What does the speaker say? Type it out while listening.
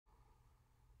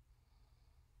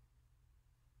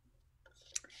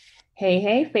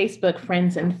Hey, Facebook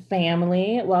friends and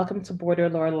family. Welcome to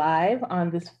BorderLore Live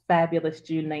on this fabulous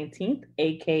June 19th,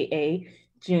 aka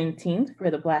Juneteenth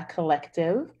for the Black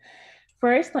Collective.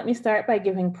 First, let me start by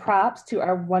giving props to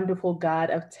our wonderful god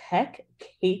of tech,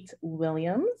 Kate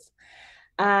Williams.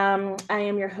 I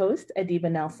am your host,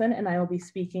 Adiba Nelson, and I will be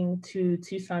speaking to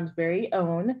Tucson's very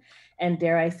own, and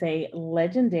dare I say,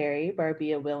 legendary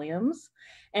Barbea Williams.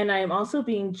 And I am also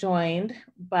being joined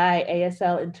by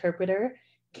ASL interpreter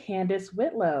Candace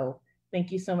Whitlow. Thank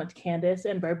you so much, Candace.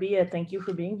 And Barbea, thank you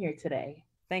for being here today.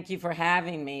 Thank you for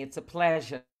having me. It's a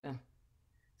pleasure.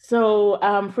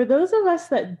 For those of us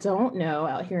that don't know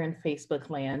out here in Facebook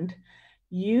land,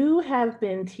 you have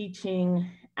been teaching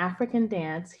African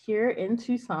dance here in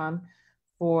Tucson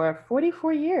for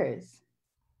 44 years.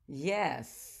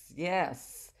 Yes,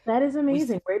 yes. That is We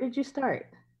amazing. Where did you start?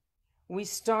 we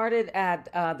started at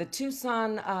the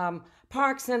Tucson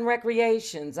Parks and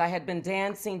Recreations. I had been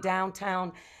dancing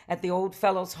downtown at the Old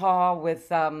Fellows Hall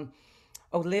with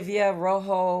Olivia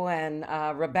Rojo and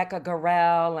Rebecca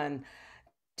Garrell and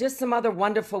just some other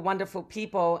wonderful, wonderful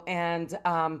people. And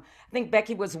I think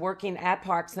Becky was working at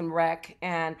Parks and Rec,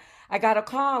 and I got a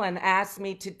call and asked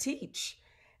me to teach.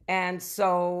 And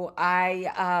so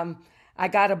I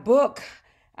got a book.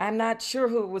 I'm not sure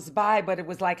who it was by, but it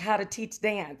was like How to Teach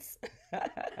Dance.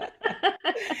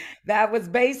 That was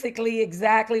basically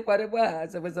exactly what it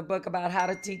was. It was a book about how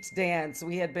to teach dance. Um,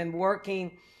 we had been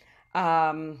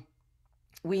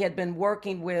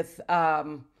working with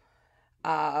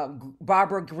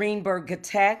Barbara Greenberg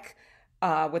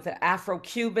Gatek with the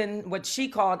Afro-Cuban, what she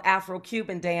called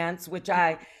Afro-Cuban dance, which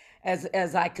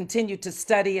as I continued to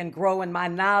study and grow in my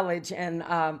knowledge and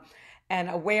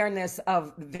awareness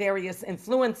of various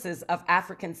influences of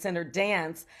African-centered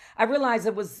dance, I realized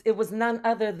it was none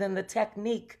other than the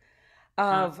technique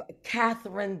Ah, of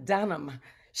Catherine Dunham.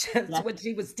 That's yes, what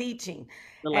she was teaching.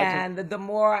 the legend. And the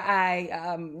more again,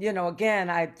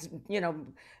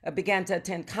 began to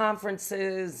attend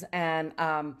conferences and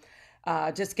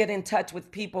just get in touch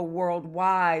with people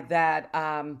worldwide that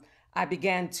I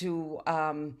began to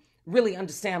really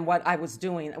understand what I was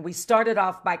doing. And we started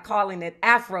off by calling it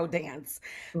Afro dance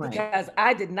Right. because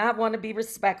I did not want to be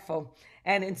respectful.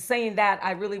 And in saying that,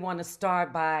 I really want to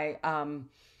start by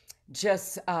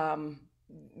just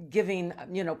giving,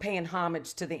 paying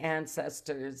homage to the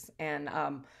ancestors and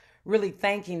really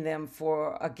thanking them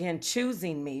for, again,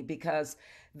 choosing me because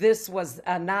this was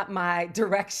not my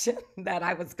direction that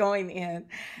I was going in.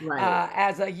 Right.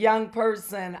 As a young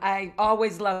person, I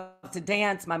always loved to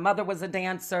dance. My mother was a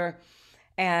dancer.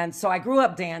 And so I grew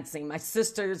up dancing. My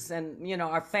sisters and,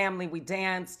 our family, we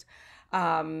danced.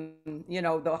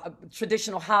 The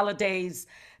traditional holidays,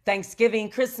 Thanksgiving,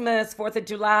 Christmas, 4th of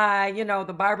July,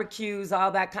 the barbecues,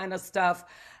 all that kind of stuff.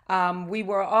 We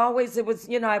were always, it was,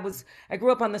 I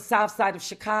grew up on the south side of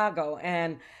Chicago,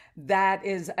 and that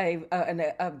is a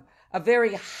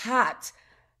very hot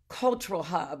cultural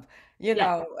hub.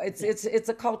 Yes. It's Yes. it's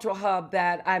a cultural hub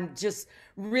that I'm just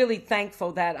really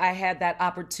thankful that I had that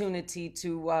opportunity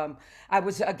to. I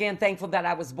was again thankful that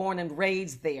I was born and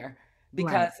raised there Right.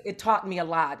 because it taught me a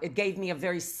lot. It gave me a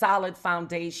very solid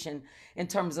foundation in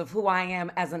terms of who I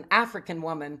am as an African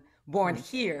woman born Right.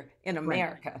 here in Right.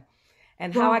 America.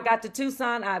 And how I Well, got to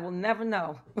Tucson, I will never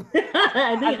know.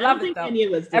 I I don't love it think though. any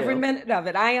of us Every do. minute of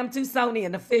it. I am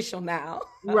Tucsonian official now.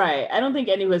 Right. I don't think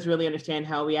any of us really understand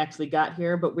how we actually got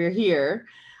here, but we're here.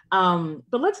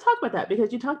 But let's talk about that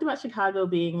because you talked about Chicago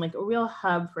being like a real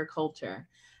hub for culture,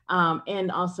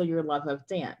 and also your love of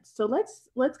dance. So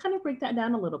let's kind of break that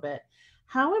down a little bit.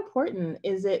 How important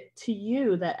is it to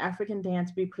you that African dance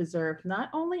be preserved not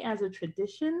only as a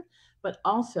tradition but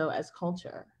also as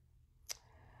culture?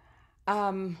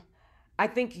 Um, I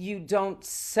think you don't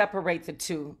separate the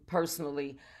two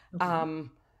personally. Okay.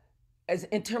 Um, as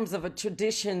in terms of a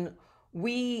tradition,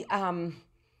 we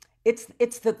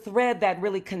it's the thread that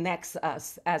really connects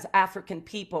us as African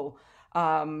people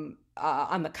on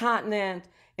the continent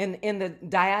and in the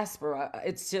diaspora.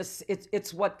 It's just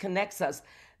it's what connects us.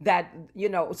 That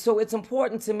so it's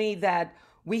important to me that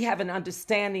we have an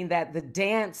understanding that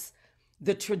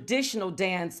the traditional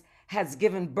dance, has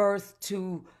given birth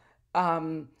to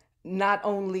um, not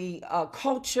only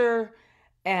culture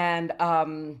and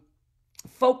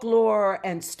folklore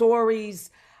and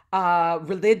stories,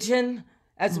 religion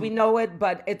as we Mm, know it,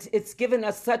 but it's given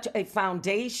us such a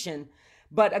foundation.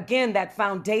 But again, that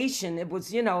foundation, it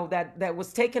was that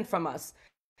was taken from us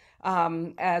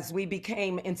as we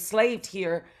became enslaved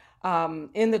here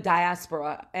in the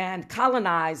diaspora and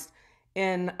colonized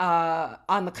in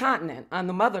on the continent, on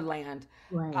the motherland.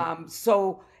 right.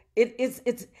 So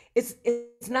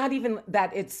it's not even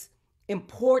that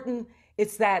important,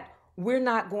 it's that we're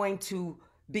not going to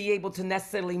be able to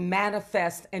necessarily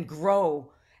manifest and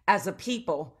grow as a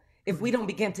people if we don't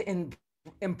begin to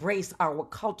embrace our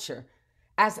culture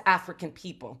as African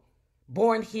people.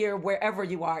 Born here, wherever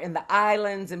you are, in the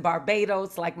islands, in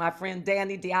Barbados, like my friend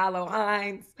Danny Diallo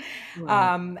Hines,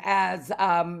 Right. as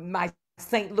my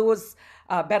St. Louis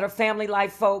Better Family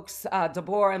Life folks,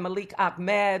 Deborah and Malik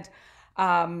Ahmed,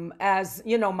 as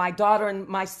you know, my daughter and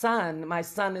my son. My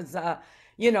son is, at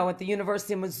the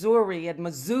University of Missouri at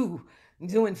Mizzou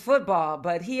doing football,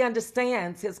 but he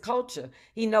understands his culture.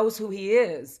 He knows who he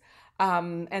is.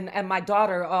 And my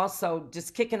daughter also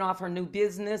just kicking off her new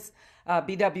business,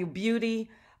 BW Beauty.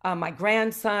 My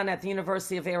grandson at the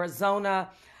University of Arizona,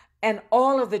 and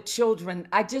all of the children.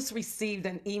 I just received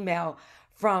an email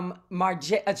from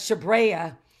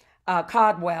Shabrea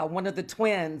Codwell, one of the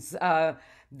twins,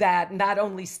 that not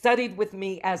only studied with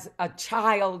me as a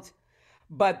child,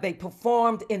 but they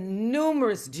performed in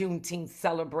numerous Juneteenth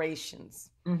celebrations.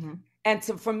 Mm-hmm. And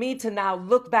for me to now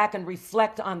look back and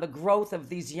reflect on the growth of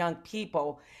these young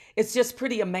people, it's just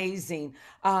pretty amazing.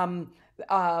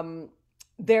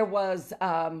 There was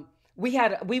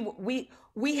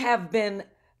we have been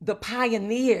the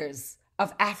pioneers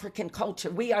of African culture.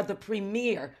 We are the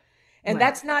premier, and Right.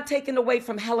 that's not taken away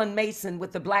from Helen Mason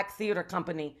with the Black Theater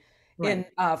Company Right.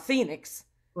 in Phoenix,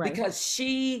 Right. because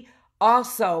she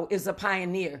also is a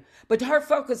pioneer. But her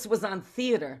focus was on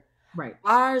theater. Right.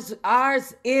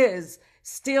 Ours is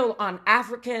still on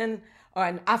African or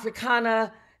an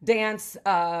Africana dance,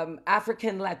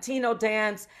 African Latino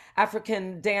dance,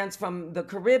 African dance from the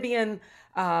Caribbean,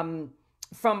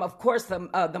 from of course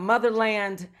the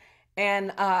motherland,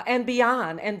 and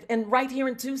beyond, and right here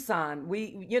in Tucson,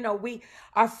 we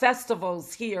our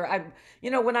festivals here.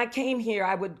 When I came here,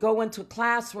 I would go into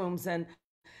classrooms, and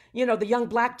the young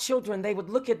Black children, they would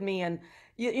look at me, and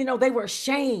they were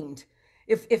ashamed.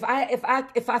 If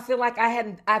I feel like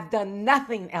I've done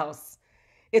nothing else,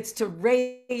 it's to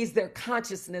raise their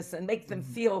consciousness and make them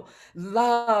Mm-hmm. feel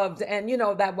loved, and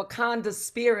that Wakanda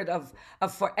spirit of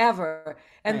forever.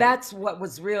 And Right. that's what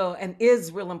was real and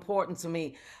is real important to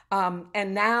me.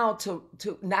 And now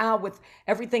now with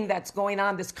everything that's going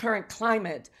on, this current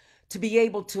climate, to be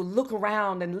able to look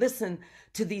around and listen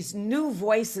to these new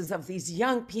voices of these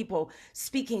young people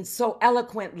speaking so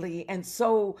eloquently and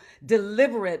so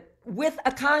deliberate with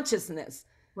a consciousness.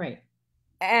 Right.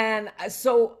 And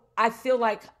so I feel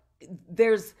like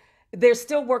there's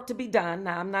still work to be done.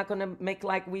 Now, I'm not going to make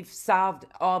like we've solved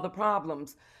all the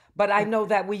problems, but I know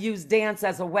that we use dance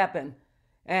as a weapon.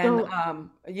 And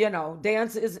So,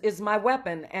 dance is my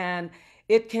weapon, and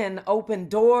it can open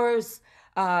doors.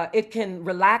 It can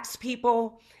relax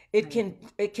people. right.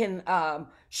 It can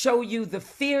show you the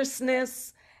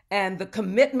fierceness and the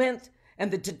commitment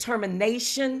and the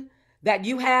determination that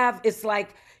you have. It's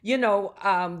like,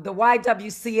 the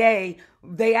YWCA,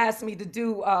 they asked me to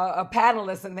do a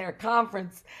panelist in their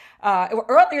conference.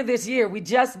 Earlier this year, we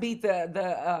just beat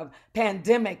the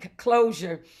pandemic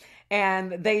closure.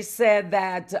 And they said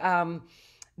that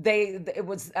it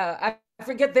was, I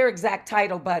forget their exact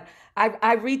title, but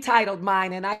I retitled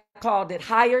mine, and I called it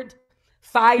Hired,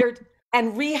 Fired,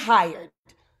 and Rehired,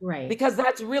 Right. because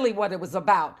that's really what it was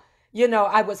about.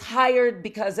 I was hired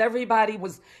because everybody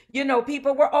was,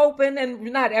 people were open, and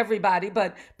not everybody,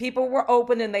 but people were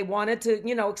open, and they wanted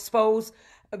to, expose,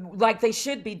 like they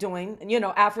should be doing,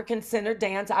 African centered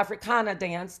dance, Africana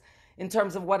dance, in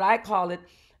terms of what I call it.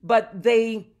 But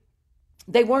they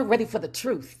weren't ready for the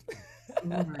truth.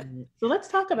 Right. So let's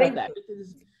talk about They that,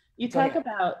 because you Go talk ahead.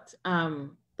 about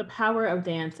the power of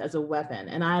dance as a weapon,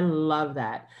 and I love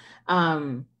that.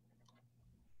 Um,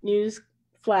 News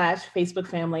flash, Facebook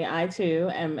family, I too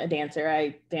am a dancer.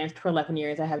 I danced for 11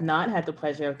 years. I have not had the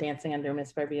pleasure of dancing under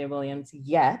Miss Barbea Williams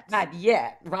yet. Not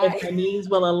yet, If right? my knees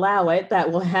will allow it,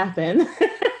 that will happen.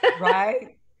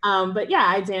 Right? But yeah,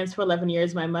 I danced for 11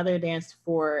 years. My mother danced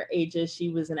for ages. She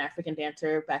was an African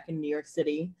dancer back in New York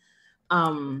City.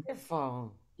 Um,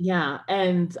 Beautiful. yeah,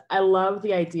 and I love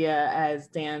the idea as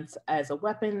dance as a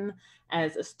weapon,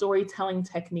 as a storytelling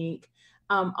technique.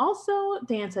 Also,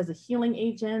 dance as a healing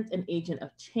agent, an agent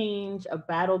of change, a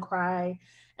battle cry.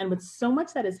 And with so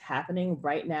much that is happening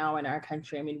right now in our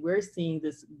country, I mean, we're seeing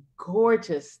this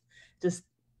gorgeous, just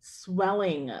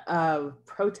swelling of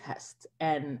protest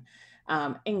and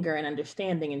anger and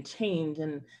understanding and change.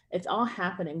 And it's all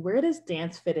happening. Where does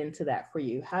dance fit into that for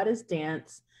you? How does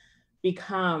dance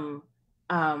become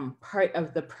part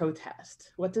of the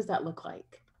protest? What does that look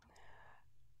like?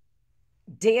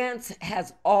 Dance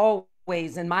has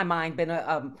always, in my mind, been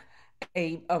a,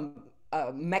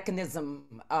 a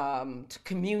mechanism to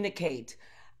communicate.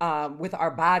 with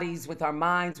our bodies, with our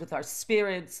minds, with our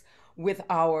spirits, with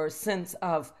our sense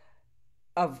of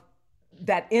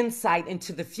that insight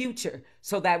into the future,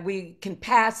 so that we can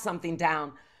pass something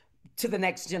down to the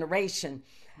next generation.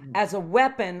 As a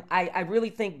weapon, I really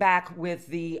think back with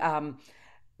we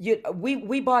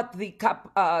bought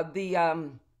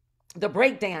the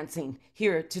break dancing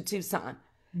here to Tucson.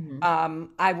 Mm-hmm.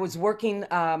 I was working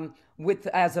with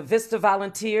as a Vista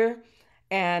volunteer,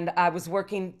 and I was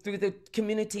working through the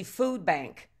community food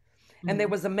bank. And there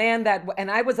Mm-hmm. was a man and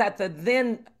I was at the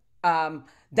then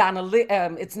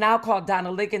it's now called Donna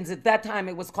Liggins. At that time,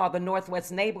 it was called the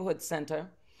Northwest Neighborhood Center.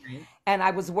 Right. And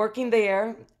I was working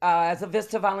there as a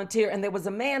Vista volunteer. And there was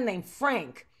a man named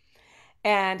Frank,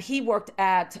 and he worked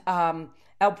at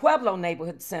El Pueblo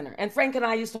Neighborhood Center. And Frank and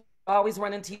I used to always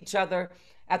run into each other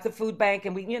at the food bank,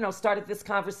 and we, started this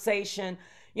conversation.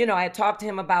 I had talked to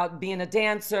him about being a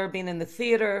dancer, being in the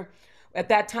theater. At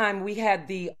that time, we had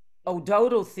the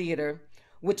Ododo Theater,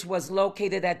 which was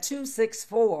located at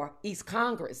 264 East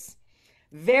Congress.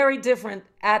 Very different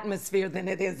atmosphere than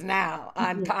it is now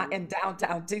in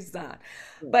downtown Tucson.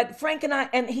 But Frank and I,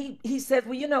 and he said,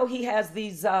 well, he has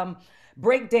these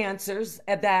break dancers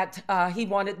that he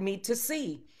wanted me to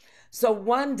see. So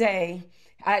one day,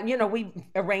 we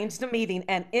arranged a meeting,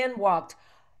 and in walked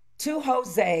two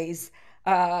Jose's,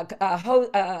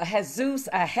 Jesus,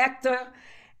 a Hector,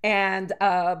 and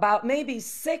about maybe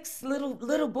six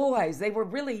little boys. They were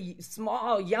really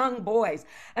small, young boys.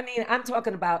 I mean, I'm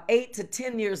talking about 8 to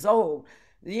 10 years old.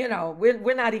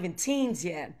 We're not even teens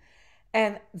yet.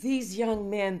 And these young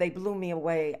men, they blew me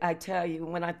away. I tell you,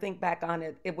 when I think back on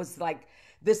it, it was like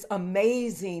this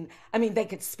amazing. I mean, they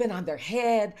could spin on their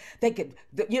head. They could,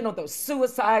 those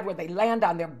suicide where they land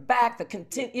on their back,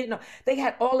 they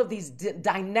had all of these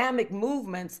dynamic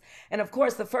movements. And of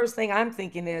course, the first thing I'm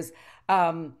thinking is,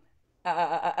 who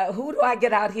do I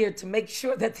get out here to make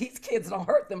sure that these kids don't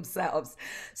hurt themselves?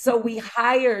 So we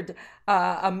hired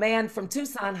a man from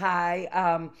Tucson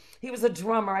High. He was a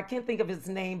drummer. I can't think of his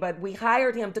name, but we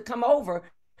hired him to come over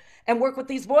and work with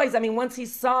these boys. I mean, once he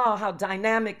saw how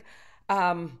dynamic,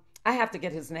 I have to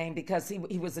get his name because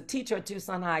he was a teacher at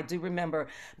Tucson High, I do remember.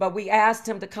 But we asked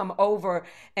him to come over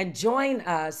and join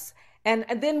us. And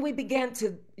then we began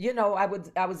to,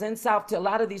 I was in a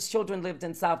lot of these children lived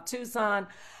in South Tucson.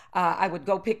 I would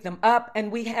go pick them up,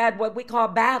 and we had what we call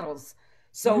battles.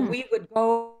 So we would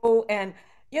go, and,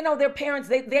 their parents,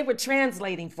 they were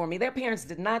translating for me. Their parents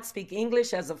did not speak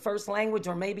English as a first language,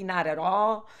 or maybe not at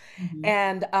all. Mm-hmm.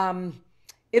 And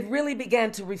it really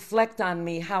began to reflect on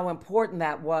me how important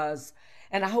that was.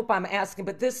 And I hope I'm asking,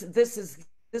 but this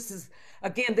is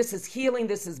again, this is healing.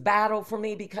 This is battle for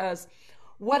me, because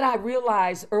what I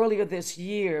realized earlier this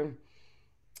year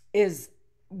is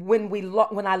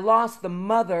when I lost the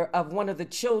mother of one of the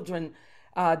children,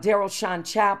 Daryl Sean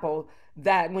Chappell,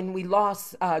 that when we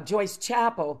lost Joyce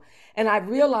Chappell, and I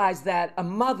realized that a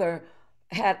mother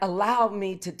had allowed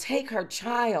me to take her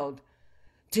child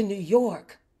to New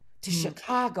York, to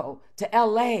Chicago, to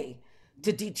LA,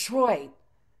 to Detroit,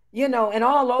 and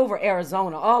all over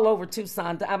Arizona, all over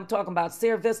Tucson. I'm talking about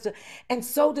Sierra Vista. And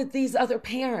so did these other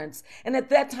parents. And at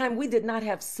that time, we did not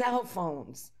have cell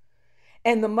phones.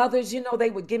 And the mothers, they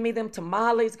would give me them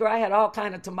tamales. Girl, I had all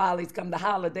kind of tamales come the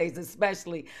holidays,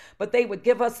 especially. But they would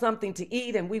give us something to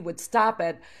eat, and we would stop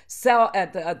at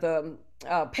the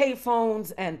pay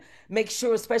phones and make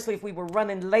sure, especially if we were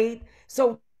running late.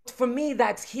 So for me,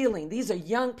 that's healing. These are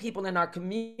young people in our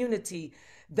community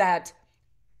that,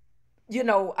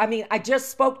 I just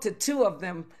spoke to two of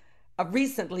them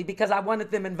recently because I wanted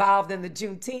them involved in the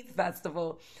Juneteenth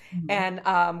festival,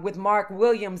 and with Mark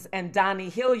Williams and Donnie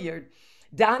Hilliard.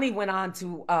 Donnie went on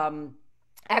to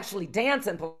actually dance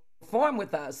and perform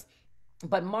with us.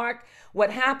 But Mark, what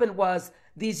happened was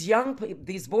these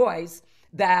boys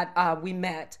that we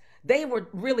met, they were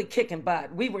really kicking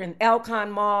butt. We were in Elcon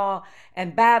Mall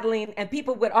and battling, and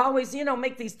people would always,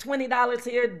 make these $20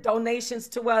 here donations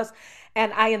to us.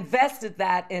 And I invested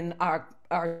that in our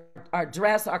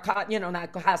dress,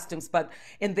 not costumes, but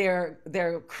in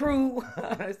their crew.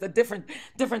 It's a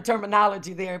different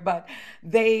terminology there, but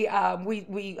they and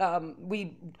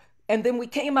then we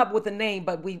came up with a name,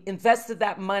 but we invested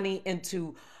that money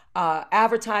into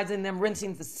advertising them,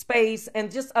 renting the space,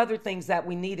 and just other things that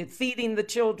we needed, feeding the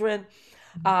children,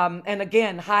 and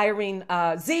again hiring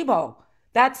Zebo.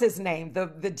 That's his name,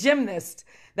 the gymnast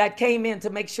that came in to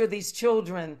make sure these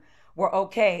children were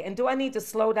okay. And do I need to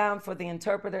slow down for the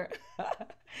interpreter?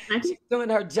 She's doing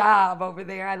her job over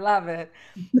there. I love it.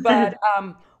 But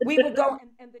we would go,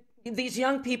 these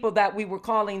young people that we were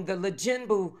calling the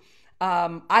Lejinbu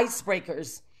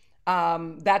icebreakers,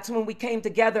 That's when we came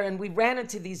together and we ran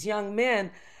into these young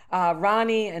men,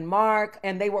 Ronnie and Mark,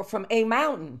 and they were from a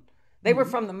mountain. They were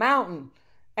from the mountain.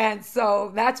 And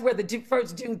so that's where the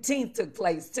first Juneteenth took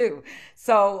place too.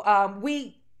 So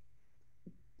we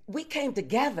came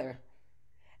together,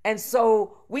 and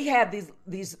so we had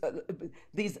these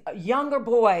younger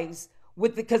boys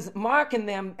with because Mark and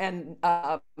them and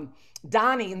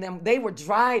Donnie and them, they were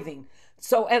driving.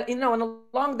 So you know, and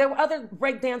along there were other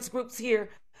breakdance groups here,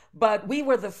 but we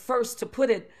were the first to put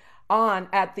it on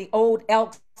at the old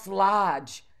Elks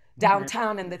Lodge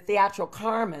downtown in the Theatral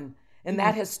Carmen in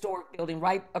that historic building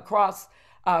right across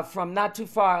from not too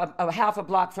far, a half a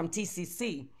block from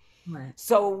TCC. Right.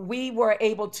 So we were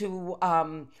able to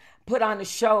put on a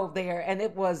show there, and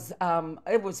it was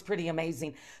pretty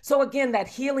amazing. So again, that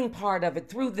healing part of it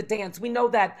through the dance, we know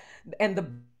that, and the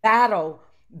battle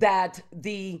that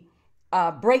the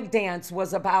break dance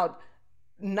was about,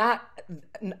 not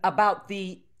about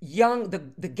the young,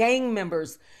 the gang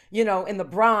members, you know, in the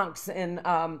Bronx and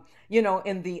you know,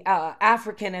 in the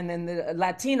African and in the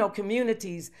Latino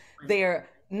communities there,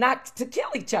 not to kill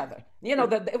each other. You know,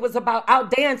 that it was about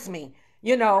outdance me.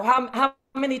 You know, how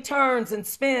many turns and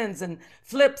spins and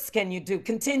flips can you do?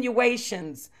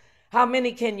 Continuations. How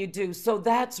many can you do? So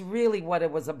that's really what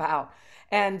it was about.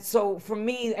 And so for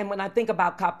me, and when I think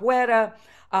about capoeira,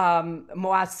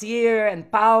 Moacir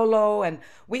and Paulo, and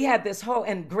we had this whole,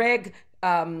 and Greg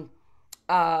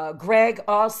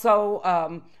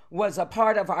also was a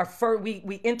part of our first,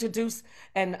 we introduced,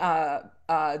 and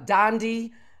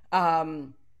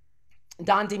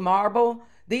Dondi Marble.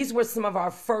 These were some of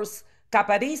our first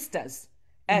caparistas.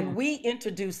 And we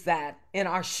introduced that in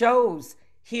our shows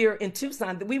here in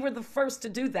Tucson. We were the first to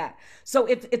do that. So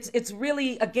it's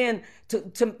really, again,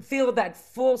 to feel that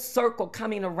full circle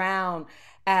coming around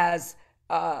as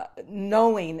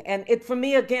knowing. And it, for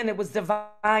me, again, it was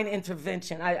divine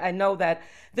intervention. I know that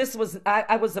this was,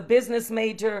 I was a business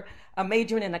major, a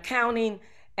majoring in accounting,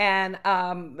 and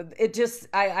it just,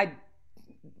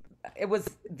 it was,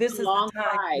 this is Long the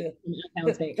time ride in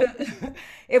accounting.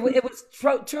 it was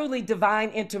truly divine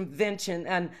intervention.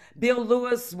 And Bill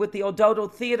Lewis with the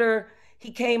Ododo Theater,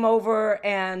 he came over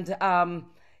and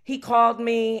he called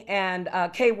me, and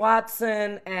Kay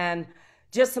Watson and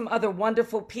just some other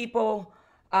wonderful people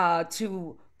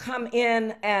to come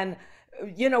in. And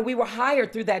you know, we were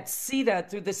hired through that CETA,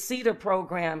 through the CETA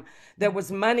program. There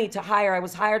was money to hire. I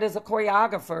was hired as a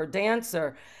choreographer,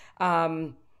 dancer.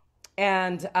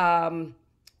 And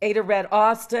Ada Red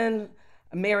Austin,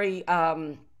 Mary,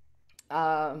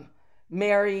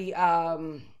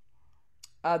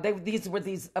 these were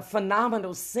these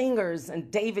phenomenal singers, and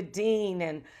David Dean,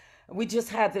 and we just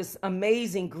had this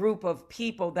amazing group of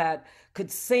people that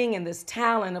could sing, and this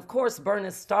talent. Of course,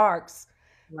 Bernice Starks.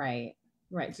 Right.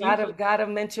 Right. So Gotta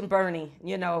mention Bernie.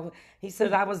 You know, he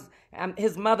says I was,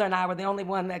 his mother and I were the only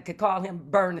one that could call him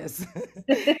Bernice.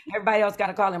 Everybody else got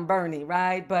to call him Bernie,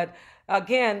 right? But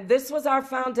again, this was our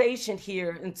foundation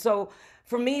here. And so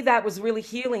for me, that was really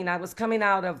healing. I was coming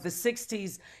out of the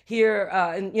 60s here,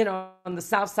 you know, on the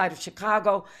south side of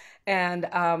Chicago. And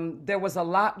there was a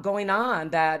lot going on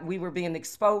that we were being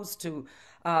exposed to.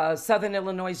 Southern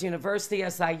Illinois University,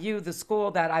 SIU, the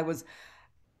school that I was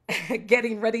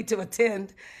getting ready to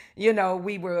attend. You know,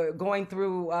 we were going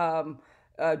through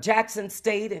Jackson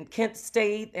State and Kent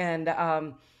State,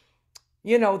 and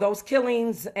you know, those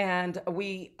killings. And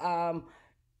we,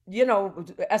 you know,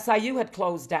 SIU had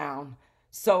closed down.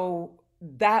 So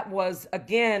that was,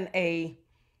 again,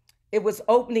 it was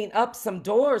opening up some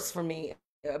doors for me.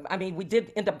 I mean, we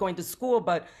did end up going to school,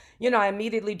 but, you know, I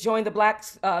immediately joined the Black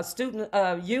Student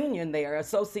Union there,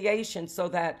 association, so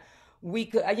that we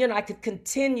could, you know, I could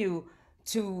continue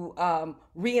to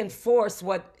reinforce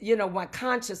what, you know, my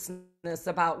consciousness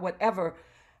about whatever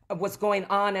was going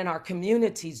on in our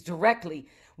communities directly.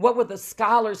 What were the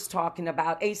scholars talking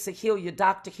about? Asa Hilliard,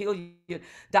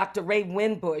 Dr. Ray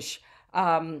Winbush,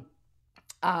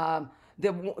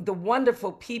 the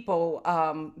wonderful people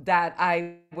that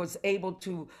I was able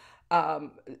to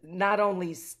not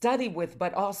only study with,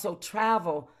 but also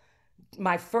travel.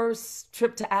 My first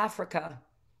trip to Africa,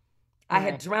 I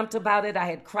had dreamt about it. I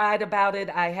had cried about it.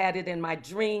 I had it in my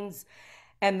dreams.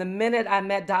 And the minute I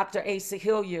met Dr. Asa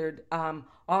Hilliard,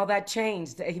 all that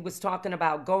changed. He was talking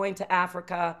about going to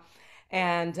Africa.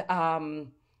 And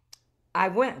I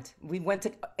went. We went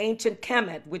to ancient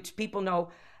Kemet, which people know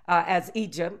as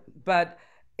Egypt. But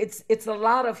it's a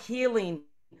lot of healing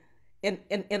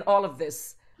in all of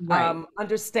this. right.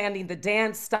 Understanding the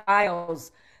dance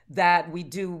styles that we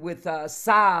do with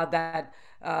Sa, that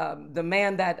the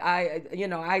man that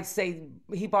I say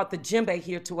he brought the djembe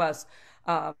here to us,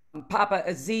 Papa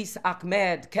Aziz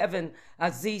Ahmed, Kevin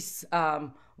Aziz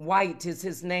White is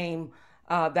his name,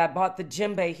 that brought the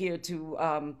djembe here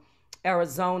to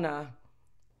Arizona.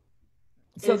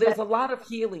 So Is there's that a lot of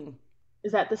healing.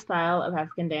 is that the style of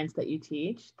African dance that you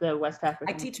teach, the West I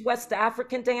African? teach West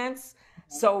African dance.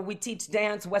 So we teach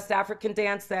dance, West African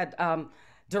dance that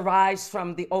derives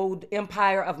from the old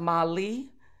empire of Mali.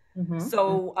 Mm-hmm.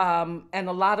 So, and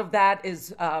a lot of that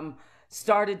is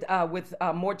started with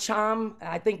Morcham.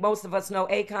 I think most of us know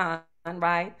Akon,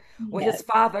 right? Well, his Yes.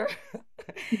 father,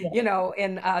 Yes.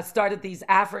 and started these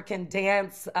African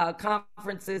dance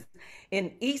conferences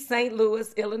in East St.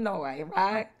 Louis, Illinois,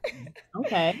 right?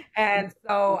 Okay. And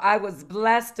so I was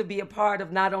blessed to be a part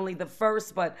of not only the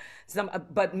first, but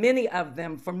many of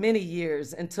them for many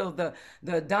years until the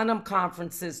Dunham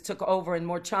conferences took over and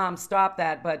Morcham stopped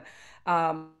that. But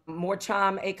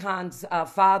Morcham, Akon's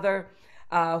father,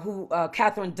 who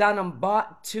Catherine Dunham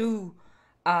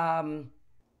um,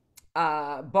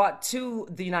 bought to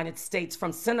the United States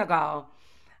from Senegal.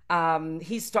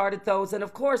 He started those, and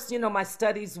of course, my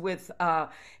studies with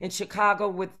in Chicago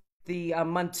with the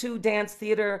Montu Dance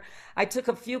Theater. I took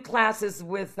a few classes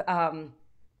with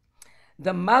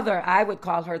the mother. I would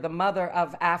call her the mother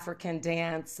of African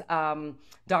dance,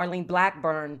 Darlene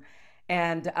Blackburn,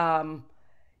 and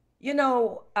you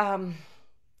know.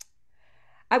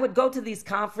 I would go to these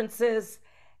conferences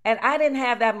and I didn't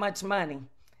have that much money.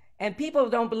 And people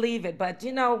don't believe it, but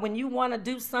when you want to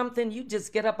do something, you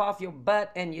just get up off your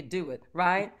butt and you do it,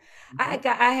 right? I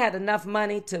had enough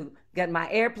money to get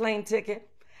my airplane ticket.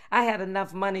 I had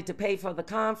enough money to pay for the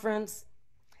conference,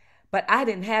 but I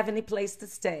didn't have any place to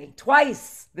stay.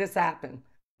 Twice this happened.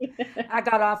 I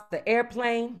got off the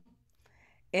airplane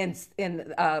in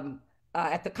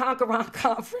at the Conqueror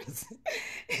Conference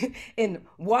in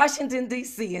Washington,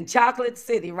 D.C., in Chocolate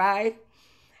City, right?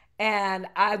 And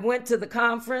I went to the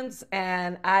conference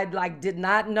and I did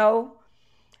not know.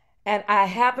 And I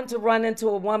happened to run into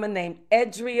a woman named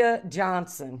Edria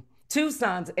Johnson,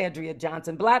 Tucson's Edria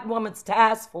Johnson, Black Women's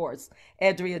Task Force,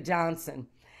 Edria Johnson.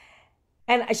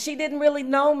 And she didn't really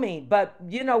know me, but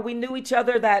we knew each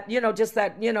other that, just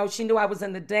that, she knew I was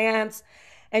in the dance.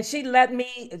 And she let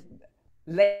me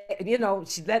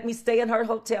she let me stay in her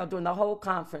hotel during the whole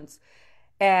conference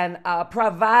and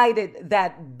provided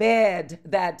that bed,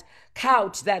 that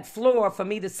couch, that floor for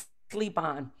me to sleep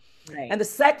on. Right. And the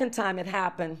second time it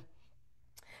happened,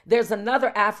 there's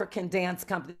another African dance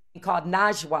company called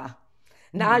Najwa.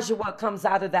 Mhm. Najwa comes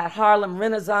out of that Harlem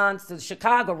Renaissance, the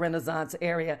Chicago Renaissance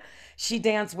area. She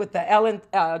danced with the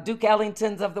Duke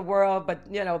Ellingtons of the world, but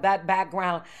that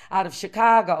background out of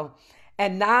Chicago.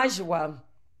 And Najwa,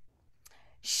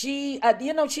 she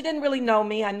didn't really know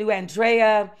me. I knew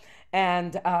Andrea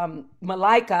and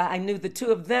Malika. I knew the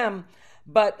two of them.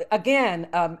 But again,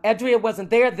 Adria wasn't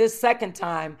there this second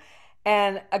time.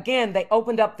 And again, they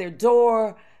opened up their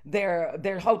door,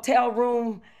 their hotel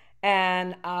room,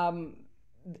 and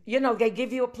they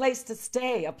give you a place to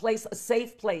stay, a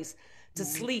safe place to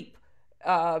Right. sleep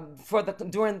for the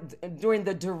during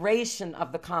the duration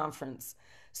of the conference.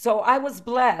 So I was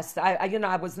blessed.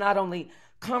 I was not only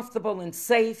comfortable and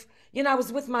safe. I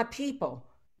was with my people.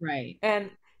 Right.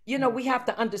 And, we have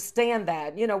to understand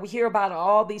that. We hear about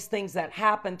all these things that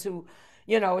happen to,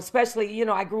 especially,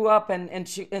 I grew up in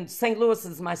St. Louis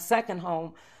is my second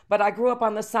home, but I grew up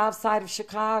on the south side of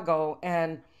Chicago.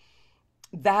 And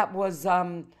that was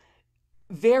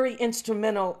very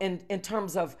instrumental in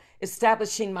terms of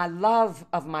establishing my love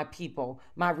of my people,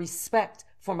 my respect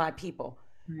for my people.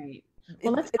 Right.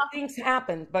 Well, Things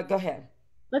happen, but go ahead.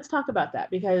 let's talk about that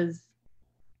because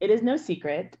it is no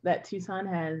secret that Tucson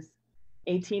has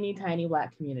a teeny tiny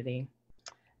Black community.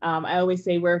 I always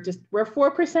say we're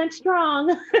 4%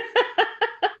 strong,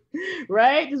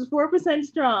 right? Just 4%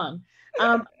 strong.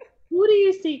 Who do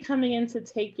you see coming in to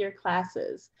take your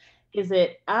classes? Is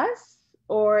it us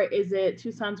or is it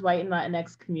Tucson's White and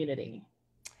Latinx community?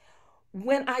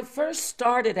 When I first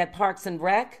started at Parks and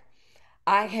Rec,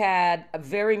 I had a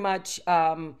very much,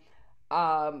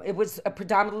 it was a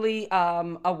predominantly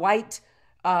a white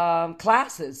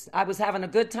classes. I was having a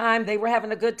good time. They were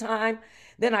having a good time.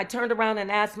 Then I turned around and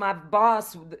asked my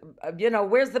boss,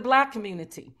 where's the Black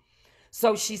community?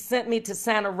 So she sent me to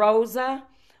Santa Rosa,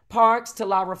 Parks, to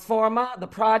La Reforma, the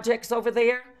projects over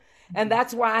there. And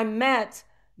that's where I met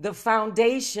the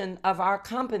foundation of our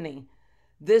company.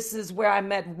 This is where I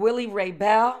met Willie Ray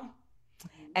Bell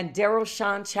and Daryl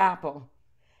Sean Chappell.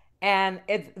 And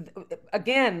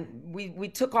again, we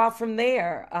took off from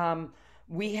there.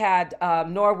 We had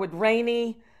Norwood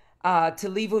Rainey,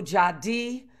 Talivu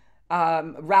Jadi,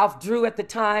 Ralph Drew at the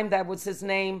time, that was his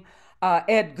name,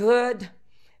 Ed Good.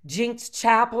 Jinx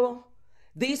Chapel.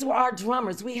 These were our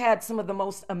drummers. We had some of the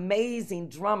most amazing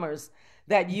drummers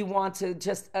that you want to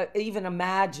just even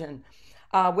imagine.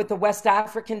 With the West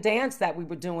African dance that we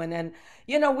were doing, and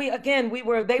they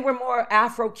were more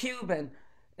Afro-Cuban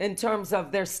in terms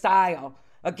of their style.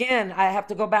 Again, I have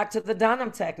to go back to the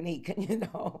Dunham technique,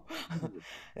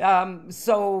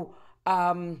 So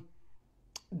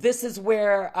this is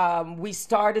where we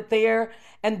started there,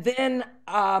 and then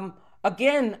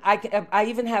again, I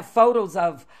even have photos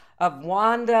of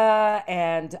Wanda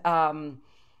and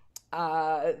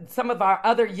some of our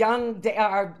other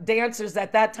our dancers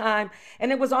at that time,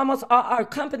 and it was almost our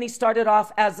company started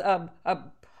off as a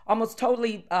almost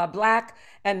totally black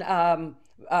and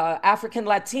African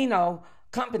Latino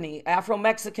company, Afro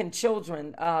Mexican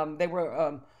children. They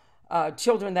were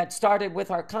children that started with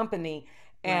our company,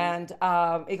 and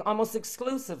almost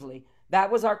exclusively that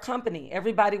was our company.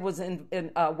 Everybody was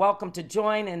welcome to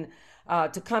join and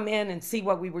to come in and see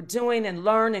what we were doing and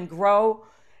learn and grow,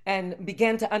 and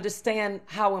began to understand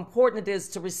how important it is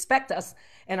to respect us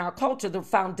and our culture, the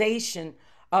foundation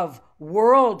of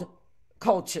world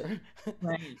culture.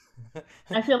 Right.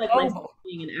 I feel like myself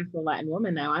being an Afro-Latin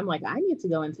woman now, I'm like, I need to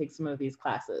go and take some of these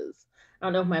classes. I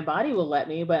don't know if my body will let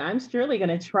me, but I'm surely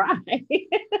going to try.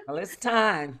 Well, it's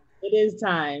time. It is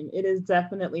time. It is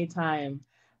definitely time.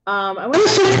 I want to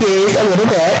shift gears a little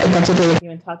bit, if that's okay with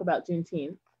you, and talk about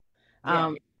Juneteenth.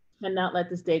 Cannot let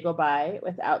this day go by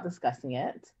without discussing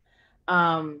it.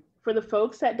 For the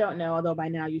folks that don't know, although by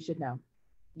now you should know,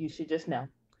 you should just know.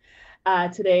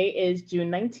 Today is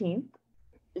June 19th.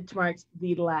 It marks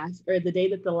the day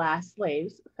that the last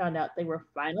slaves found out they were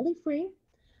finally free,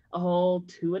 a whole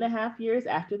 2.5 years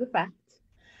after the fact.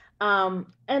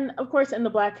 And of course, in the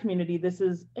Black community, this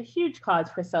is a huge cause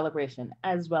for celebration,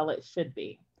 as well it should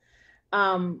be.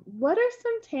 What are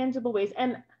some tangible ways?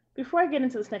 And before I get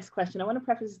into this next question, I want to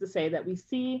preface to say that we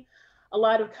see a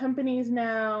lot of companies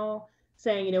now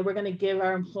saying, we're going to give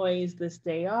our employees this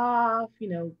day off,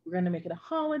 we're going to make it a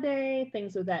holiday,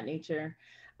 things of that nature.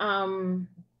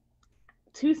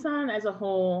 Tucson as a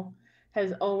whole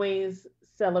has always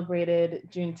celebrated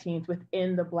Juneteenth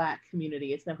within the Black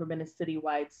community. It's never been a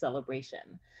citywide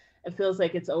celebration. It feels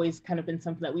like it's always kind of been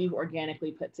something that we've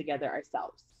organically put together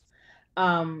ourselves.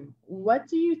 What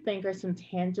do you think are some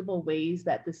tangible ways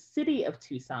that the city of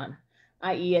Tucson,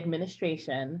 i.e.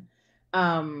 administration,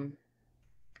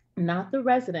 not the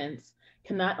residents,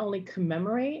 can not only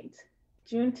commemorate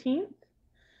Juneteenth,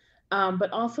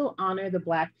 but also honor the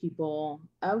Black people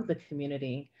of the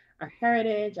community, our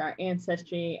heritage, our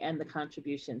ancestry, and the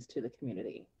contributions to the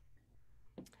community?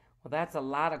 Well, that's a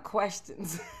lot of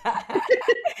questions.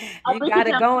 You got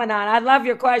it going on. I love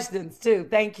your questions too.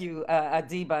 Thank you,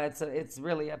 Adiba. It's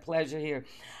really a pleasure here.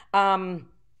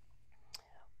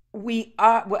 We're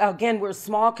a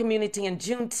small community, in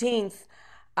Juneteenth.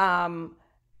 In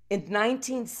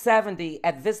 1970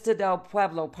 at Vista del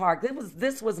Pueblo Park,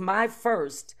 this was my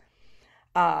first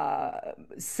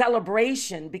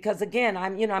celebration, because again,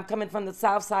 I'm coming from the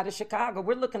south side of Chicago.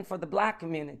 We're looking for the Black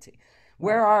community.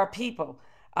 Where are our people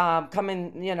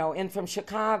coming, in from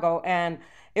Chicago? And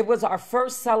it was our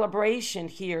first celebration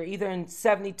here, either in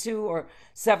 72 or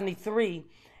 73.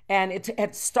 And it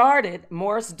had started,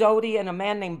 Morris Doty and a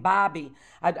man named Bobby.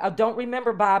 I don't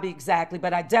remember Bobby exactly,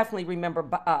 but I definitely remember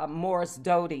Morris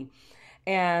Doty.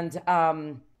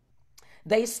 And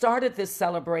they started this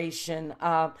celebration,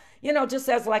 just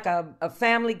as like a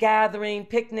family gathering,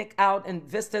 picnic out in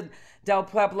Vista del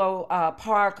Pueblo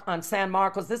Park on San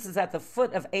Marcos. This is at the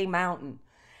foot of a mountain.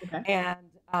 Okay.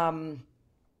 And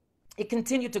it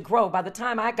continued to grow. By the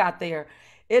time I got there,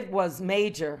 it was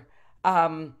major.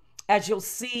 As you'll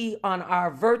see on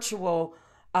our virtual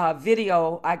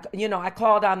video, I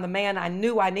called on the man I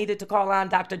knew I needed to call on,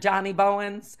 Dr. Johnny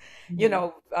Bowens,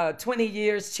 20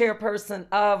 years chairperson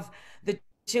of the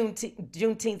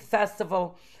Juneteenth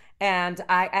Festival. And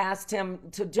I asked him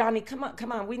Johnny, come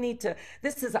on, we need to,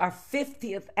 this is our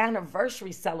 50th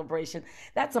anniversary celebration.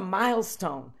 That's a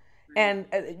milestone. And,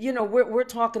 we're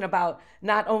talking about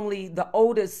not only the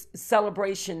oldest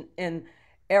celebration in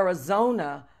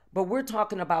Arizona, but we're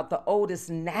talking about the oldest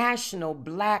national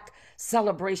Black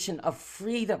celebration of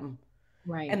freedom,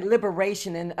 right, and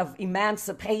liberation and of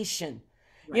emancipation,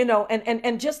 right.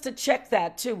 And just to check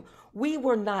that too, we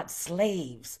were not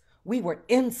slaves, we were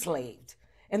enslaved.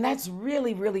 And that's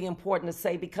really, really important to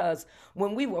say, because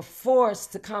when we were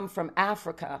forced to come from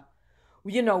Africa,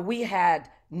 we had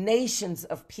nations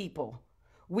of people,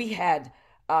 we had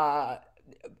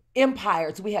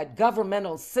empires, we had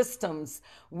governmental systems,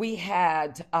 we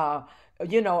had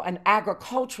an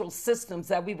agricultural systems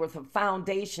that we were the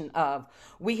foundation of.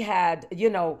 We had,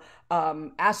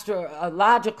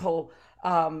 astrological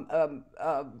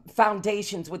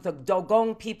foundations with the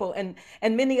Dogon people, and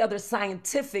many other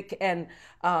scientific and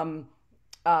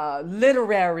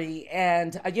literary,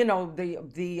 and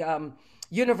the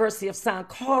University of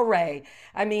Sankore.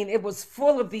 I mean, it was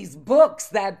full of these books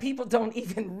that people don't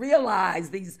even realize.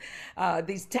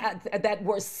 That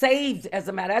were saved, as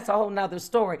a matter. That's a whole nother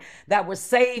story. That were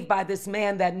saved by this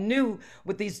man that knew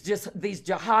with these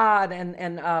jihad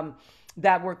and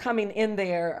that were coming in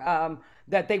there.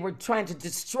 That they were trying to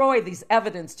destroy these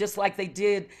evidence, just like they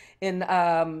did in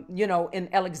in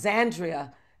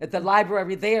Alexandria at the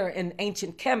library there in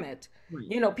ancient Kemet.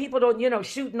 Right. People don't,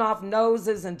 shooting off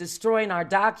noses and destroying our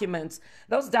documents.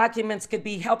 Those documents could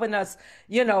be helping us,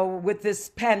 with this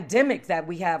pandemic that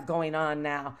we have going on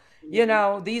now.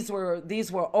 These were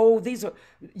old, these were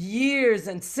years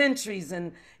and centuries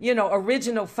and,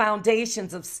 original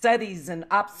foundations of studies and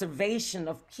observation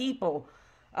of people.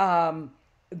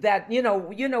 That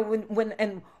when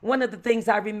and one of the things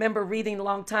I remember reading a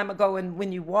long time ago, and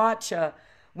when you watch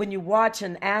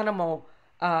an animal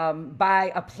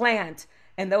by a plant,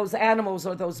 and those animals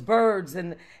or those birds,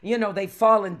 and they've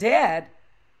fallen dead,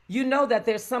 that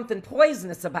there's something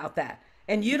poisonous about that,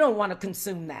 and you don't want to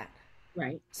consume that.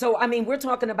 Right. So I mean, we're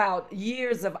talking about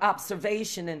years of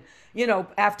observation, and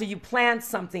after you plant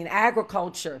something,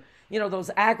 agriculture, those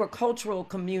agricultural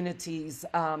communities.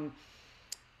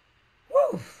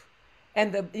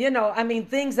 And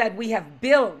things that we have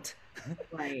built.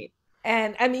 Right.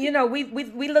 And I mean,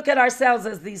 we look at ourselves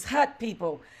as these hut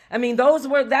people. I mean,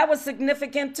 that was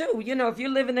significant too. If you're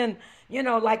living in,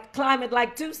 like climate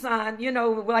like Tucson,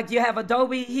 like you have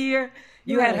adobe here,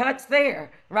 you had huts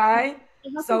there, right?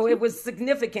 So it was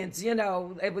significant,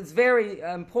 it was very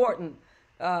important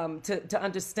to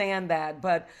understand that.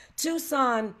 But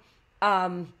Tucson,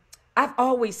 I've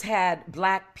always had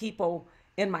Black people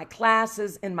in my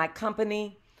classes, in my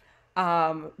company,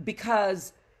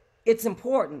 because it's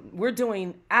important. We're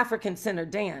doing African-centered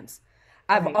dance.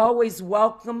 I've always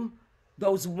welcomed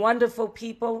those wonderful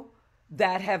people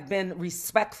that have been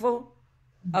respectful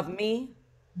of me,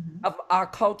 of our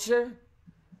culture,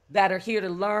 that are here to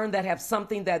learn, that have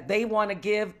something that they want to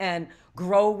give and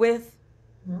grow with.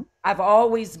 I've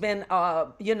always been,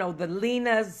 the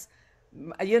Lenas,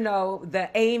 the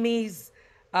Amy's,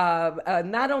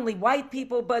 not only white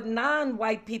people, but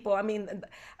non-white people. I mean,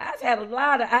 I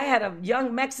had a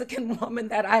young Mexican woman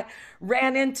that I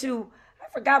ran into. I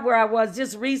forgot where I was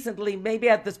just recently, maybe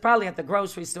probably at the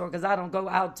grocery store, because I don't go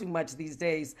out too much these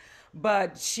days.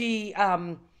 But she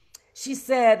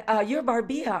said, "You're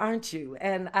Barbea, aren't you?"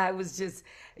 And I was just,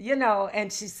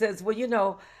 and she says,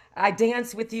 "Well, I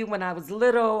danced with you when I was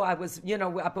little. I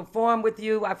performed with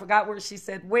you. I forgot where she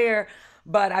said where,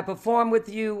 but I performed with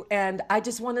you, and I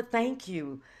just want to thank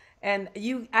you." And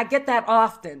I get that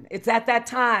often. It's at that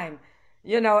time,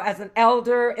 as an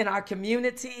elder in our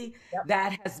community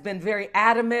that has been very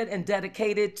adamant and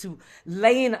dedicated to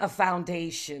laying a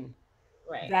foundation.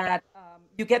 Right. That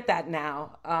you get that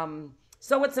now.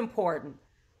 So it's important.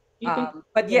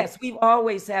 But yes, we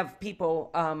always have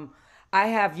people. I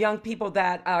have young people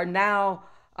that are now,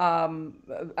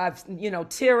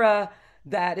 Tira,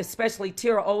 that especially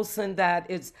Tira Olson,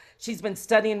 she's been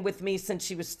studying with me since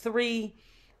she was 3.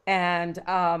 And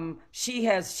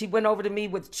she went over to me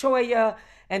with Choya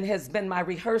and has been my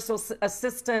rehearsal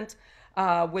assistant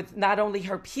with not only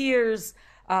her peers.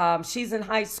 She's in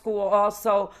high school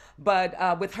also,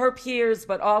 but with her peers,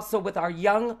 but also with our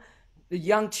young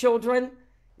children.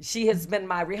 She has been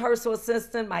my rehearsal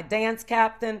assistant, my dance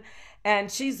captain,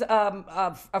 and she's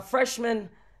a freshman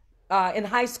in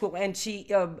high school, and she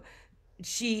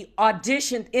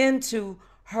auditioned into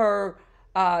her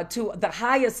to the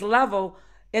highest level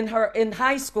in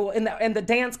high school in the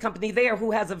dance company there,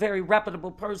 who has a very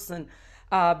reputable person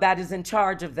that is in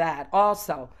charge of that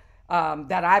also,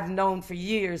 that I've known for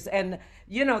years. And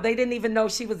they didn't even know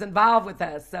she was involved with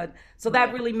us. So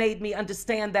that really made me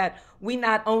understand that we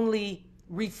not only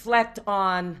reflect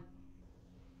on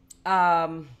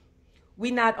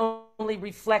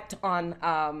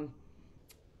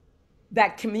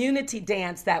that community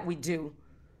dance that we do,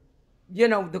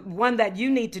 the one that you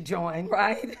need to join,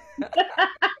 right?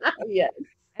 Yes.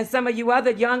 And some of you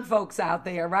other young folks out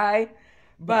there, right?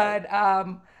 But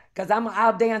because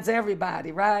I'll dance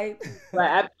everybody, right?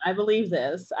 Right. I believe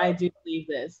this. I do believe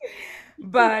this.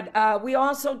 But we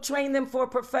also train them for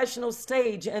professional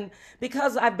stage. And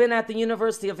because I've been at the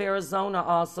University of Arizona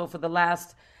also for the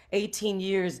last 18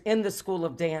 years in the School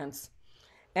of Dance.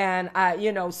 And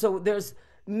so there's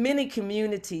many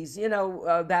communities,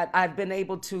 that I've been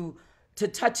able to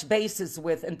touch bases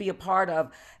with and be a part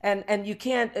of. And you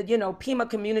can't, Pima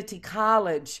Community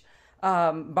College,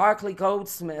 Barclay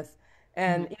Goldsmith,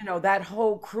 and that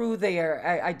whole crew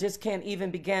there. I just can't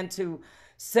even begin to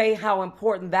say how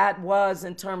important that was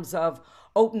in terms of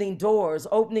opening doors.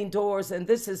 And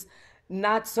this is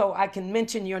not so I can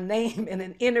mention your name in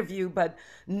an interview, but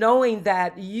knowing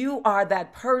that you are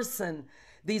that person,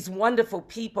 these wonderful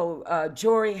people,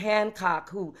 Jory Hancock,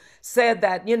 who said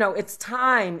that, it's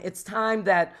time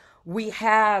that we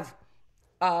have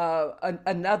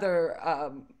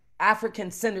another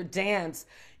African-centered dance.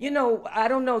 I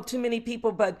don't know too many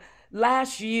people, but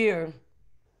last year,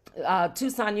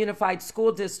 Tucson Unified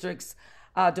School District's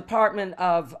Department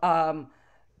of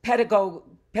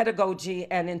Pedagogy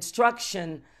and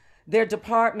Instruction, their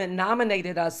department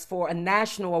nominated us for a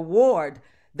national award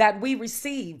that we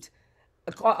received,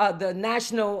 the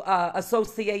National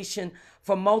Association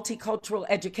for Multicultural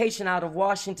Education out of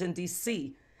Washington,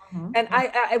 D.C. And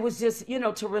I was just,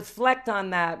 to reflect on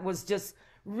that was just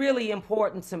really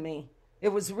important to me. It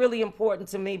was really important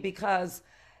to me because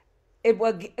it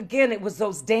was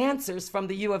those dancers from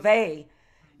the U of A,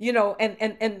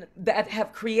 and that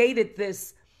have created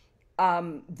this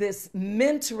this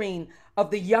mentoring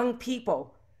of the young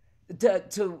people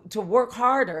to work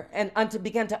harder and to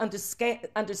begin to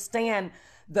understand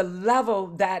the level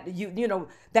that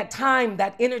that time,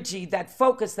 that energy, that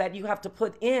focus that you have to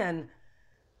put in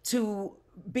to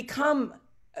become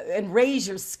and raise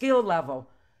your skill level.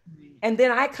 And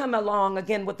then I come along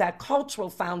again with that cultural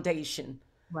foundation,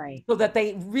 Right. so that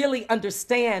they really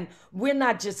understand we're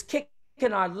not just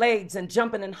kicking our legs and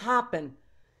jumping and hopping.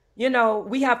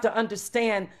 We have to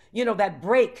understand, that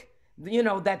break,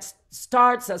 that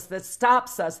starts us, that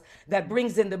stops us, that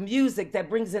brings in the music, that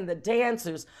brings in the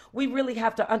dancers. We really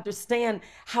have to understand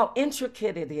how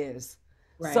intricate it is.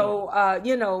 Right. So,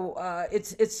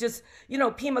 it's just,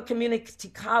 Pima Community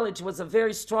College was a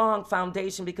very strong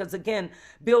foundation because, again,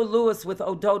 Bill Lewis with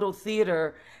Ododo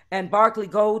Theater and Barclay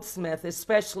Goldsmith,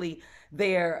 especially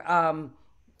their,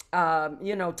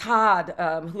 Todd,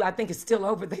 who I think is still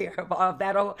over there of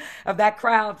that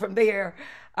crowd from there.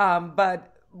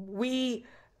 But we,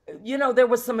 there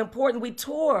was some important, we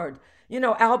toured,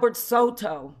 Albert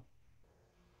Soto,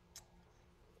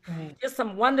 Right. just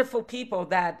some wonderful people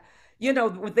that,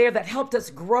 were there that helped us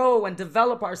grow and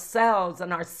develop ourselves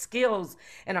and our skills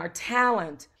and our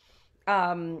talent.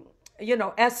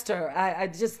 Esther, I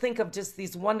just think of just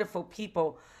these wonderful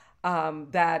people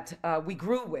that we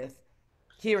grew with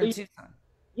here So in Tucson.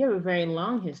 you have a very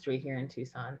long history here in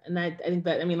Tucson. And I think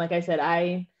that, I mean, like I said,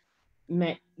 I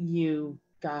met you,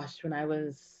 gosh, when I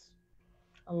was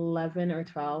 11 or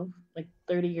 12, like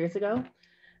 30 years ago.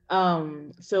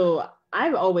 So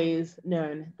I've always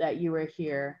known that you were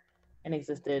here and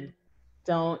existed.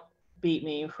 Don't beat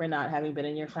me for not having been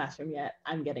in your classroom yet.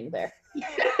 I'm getting there.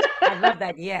 I love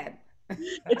that yet.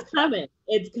 It's coming.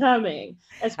 It's coming.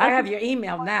 I Especially have your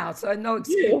email now, so no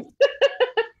excuse. you.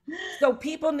 So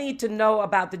people need to know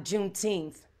about the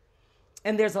Juneteenth.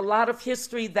 And there's a lot of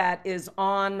history that is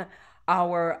on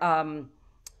our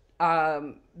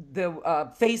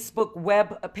Facebook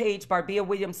web page, Barbea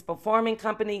Williams Performing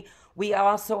Company. We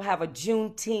also have a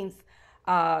Juneteenth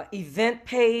event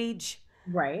page,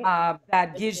 Right.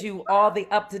 that gives you all the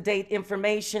up-to-date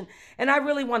information. And I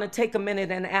really want to take a minute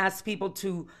and ask people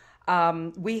to,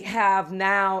 we have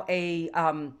now a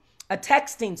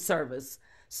texting service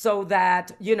so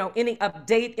that, any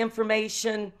update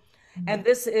information, and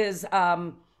this is,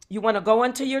 you want to go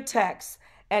into your text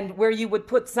and where you would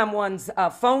put someone's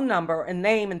phone number and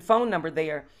name and phone number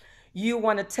there, you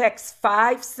want to text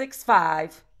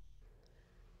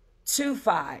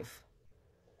 56525.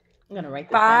 I'm going to write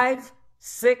this down.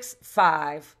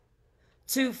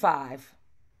 56525.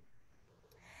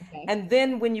 Okay. And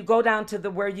then when you go down to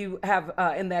where you have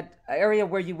in that area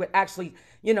where you would actually,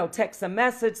 text a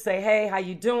message, say, hey, how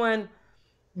you doing?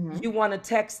 Mhm. You want to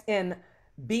text in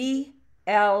BLK.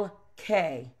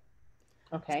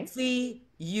 Okay.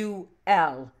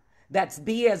 CUL. That's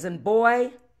B as in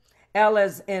boy, L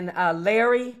as in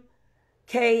Larry,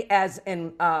 K as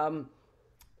in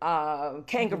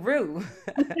kangaroo,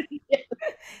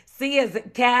 C as in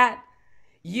cat,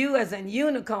 U as in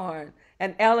unicorn,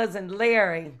 and L as in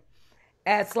Larry.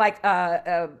 It's like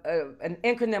an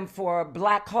acronym for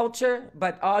Black culture,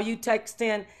 but all you text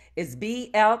in is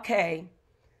BLK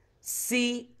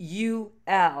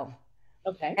CUL.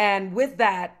 Okay. And with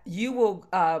that, you will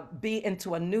be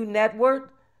into a new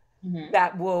network Mhm.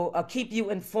 that will keep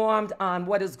you informed on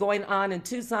what is going on in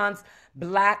Tucson's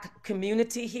Black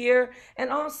community here. And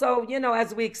also,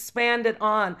 as we expand it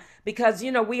on, because,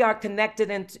 we are connected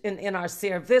in our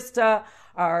Sierra Vista,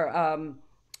 our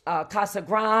Casa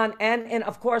Grande, and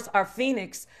of course, our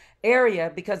Phoenix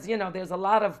area, because, there's a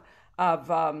lot of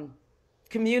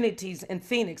communities in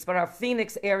Phoenix, but our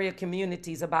Phoenix area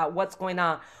communities about what's going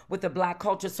on with the Black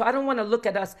culture. So I don't want to look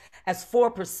at us as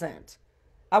 4%.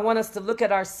 I want us to look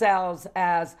at ourselves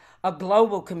as a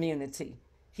global community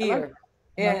here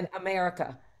in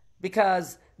America,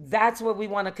 because that's what we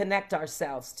want to connect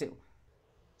ourselves to.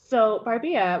 So,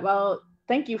 Barbea, well,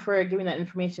 thank you for giving that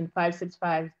information,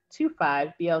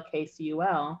 56525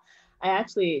 BLKCUL. I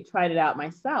actually tried it out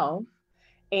myself,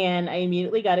 and I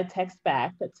immediately got a text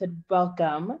back that said,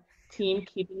 "Welcome, team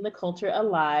keeping the culture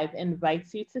alive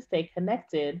invites you to stay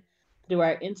connected through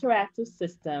our interactive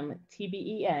system,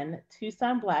 TBEN,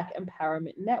 Tucson Black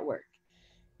Empowerment Network.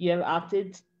 You have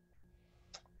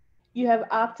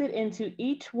opted into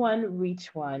each one,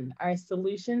 reach one, our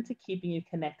solution to keeping you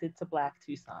connected to Black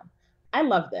Tucson." I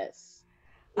love this.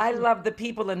 I love the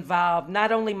people involved,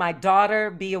 not only my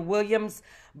daughter, Bea Williams,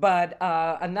 but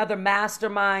another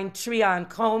mastermind, Treon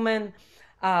Coleman,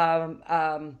 um,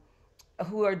 um,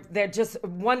 they're just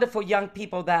wonderful young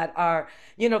people that are,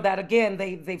 that again,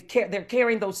 they're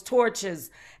carrying those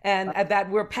torches, and that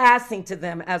we're passing to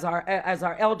them as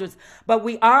our elders. But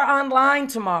we are online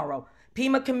tomorrow.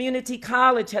 Pima Community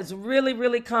College has really,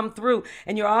 really come through.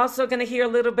 And you're also going to hear a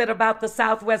little bit about the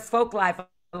Southwest Folklife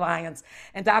Alliance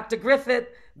and Dr. Griffith,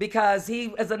 because he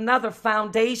is another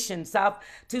foundation. South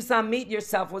Tucson Meet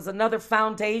Yourself was another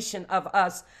foundation of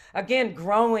us, again,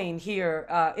 growing here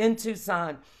in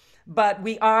Tucson. But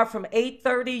we are from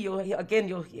 8:30.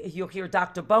 You'll hear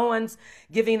Dr. Bowens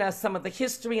giving us some of the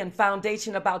history and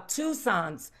foundation about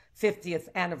Tucson's 50th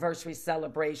anniversary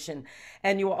celebration.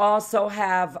 And you'll also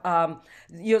have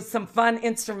some fun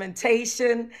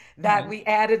instrumentation that we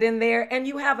added in there. And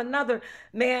you have another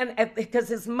man, because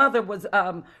his mother was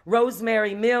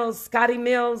Rosemary Mills. Scotty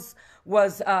Mills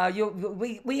was,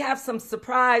 we have some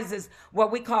surprises,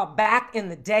 what we call back in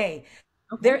the day.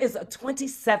 There is a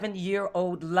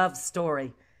 27-year-old love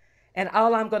story. And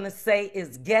all I'm going to say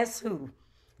is, guess who?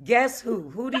 Guess who?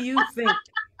 Who do you think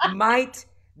might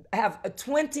have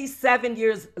 27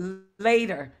 years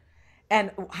later,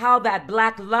 and how that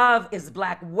Black love is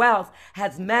Black wealth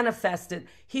has manifested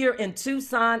here in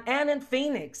Tucson and in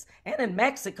Phoenix and in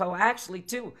Mexico, actually,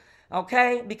 too.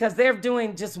 Okay? Because they're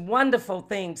doing just wonderful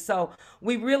things. So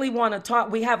we really want to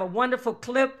talk. We have a wonderful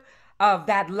clip of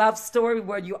that love story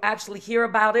where you actually hear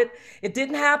about it. It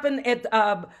didn't happen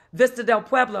at Vista del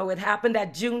Pueblo. It happened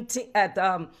at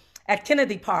at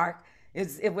Kennedy Park.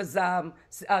 It was a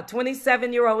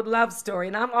 27-year-old love story.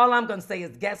 And all I'm going to say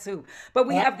is, guess who? But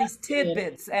we have these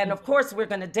tidbits. And of course, we're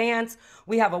going to dance.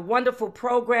 We have a wonderful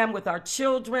program with our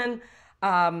children,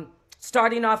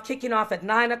 kicking off at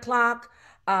 9 o'clock.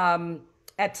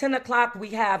 At 10 o'clock, we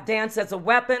have Dance as a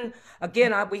Weapon.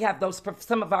 Again, we have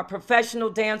some of our professional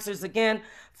dancers, again,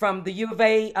 from the U of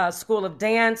A School of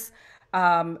Dance,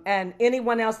 and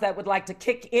anyone else that would like to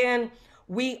kick in.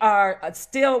 We are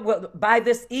by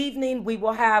this evening, we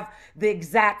will have the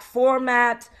exact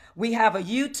format. We have a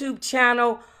YouTube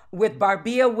channel with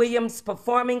Barbea Williams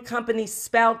Performing Company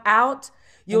spelled out.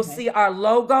 You'll see our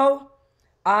logo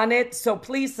on it. So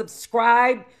please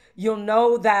subscribe. You'll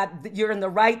know that you're in the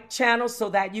right channel so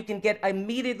that you can get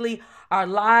immediately our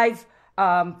live.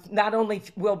 Not only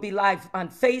will be live on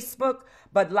Facebook,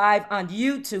 but live on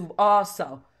YouTube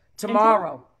also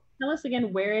tomorrow. Tell us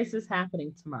again, where is this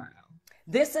happening tomorrow?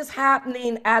 This is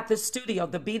happening at the studio,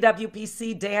 the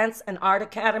BWPC Dance and Art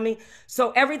Academy.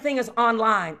 So everything is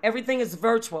online. Everything is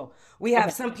virtual. We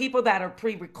have some people that are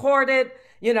pre-recorded.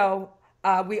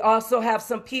 We also have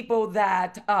some people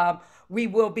that we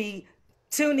will be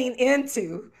tuning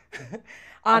into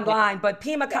online. But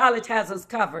Pima College has us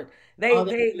covered.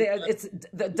 It's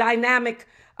the dynamic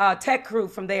tech crew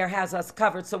from there has us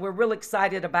covered. So we're real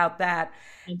excited about that.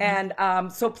 And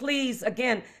so please,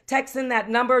 again, text in that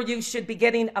number. You should be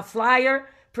getting a flyer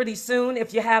pretty soon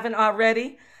if you haven't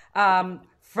already.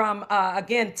 From,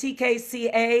 again,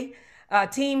 TKCA,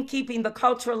 Team Keeping the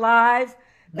Culture Alive.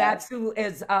 That's who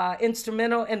is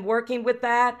instrumental in working with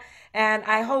that. And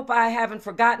I hope I haven't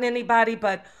forgotten anybody,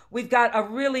 but we've got a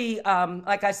really,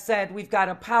 like I said, we've got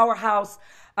a powerhouse.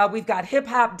 We've got hip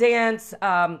hop dance.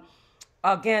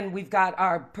 Again, we've got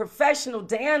our professional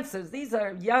dancers. These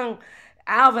are young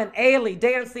Alvin Ailey,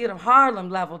 Dance Theater of Harlem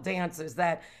level dancers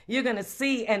that you're going to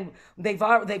see. And they've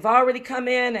already come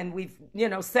in, and we've,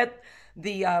 set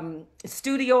the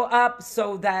studio up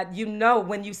so that,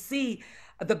 when you see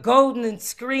the golden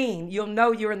screen, you'll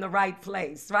know you're in the right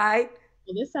place, right?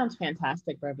 Well, this sounds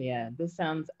fantastic, Barbea. This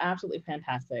sounds absolutely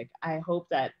fantastic. I hope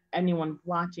that anyone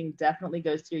watching definitely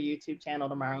goes to your YouTube channel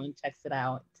tomorrow and checks it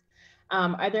out.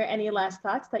 Are there any last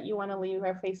thoughts that you want to leave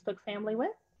our Facebook family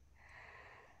with?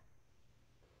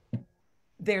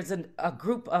 There's a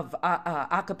group of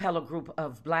a cappella group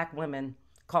of Black women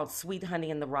called Sweet Honey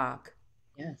in the Rock.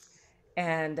 Yes.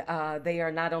 And they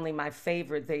are not only my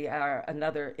favorite, they are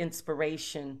another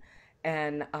inspiration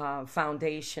and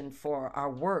foundation for our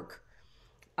work.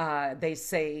 They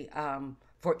say,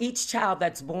 for each child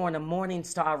that's born, a morning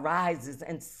star rises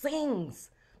and sings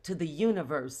to the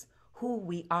universe who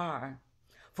we are.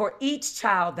 For each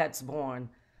child that's born,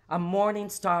 a morning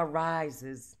star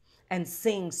rises and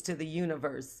sings to the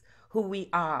universe who we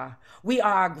are. We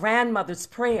are our grandmother's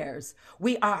prayers.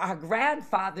 We are our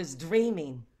grandfather's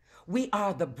dreaming. We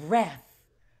are the breath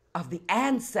of the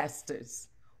ancestors.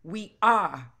 We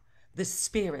are the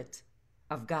spirit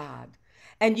of God.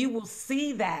 And you will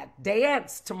see that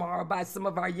dance tomorrow by some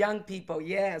of our young people.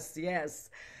 Yes, yes.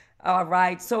 All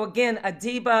right. So again,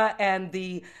 Adiba and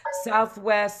the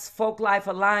Southwest Folklife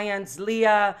Alliance,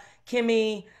 Leah,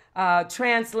 Kimmy,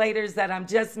 translators that I'm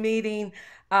just meeting.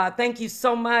 Thank you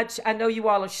so much. I know you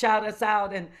all will shout us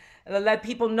out and let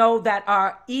people know that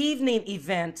our evening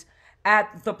event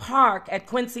at the park at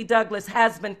Quincy Douglas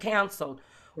has been canceled.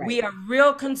 Right. We are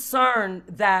real concerned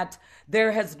that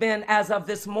there has been, as of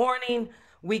this morning,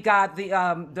 we got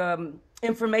the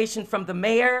information from the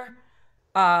mayor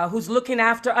who's looking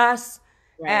after us,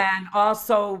 Right. and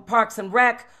also Parks and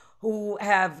Rec, who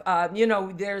have,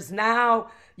 there's now,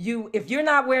 if you're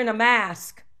not wearing a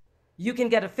mask, you can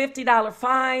get a $50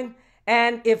 fine,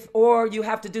 and or you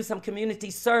have to do some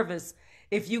community service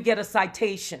if you get a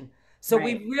citation. So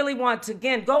Right. we really want to,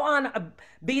 again, go on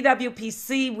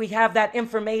BWPC. We have that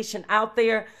information out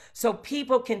there so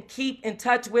people can keep in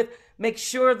touch with, make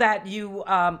sure that you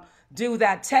do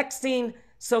that texting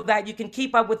so that you can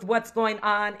keep up with what's going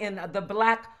on in the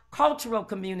Black cultural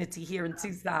community here in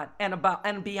Tucson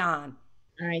and beyond.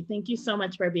 All right. Thank you so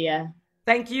much, Barbea.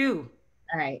 Thank you.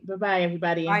 All right. Bye-bye,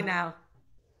 everybody. Bye now.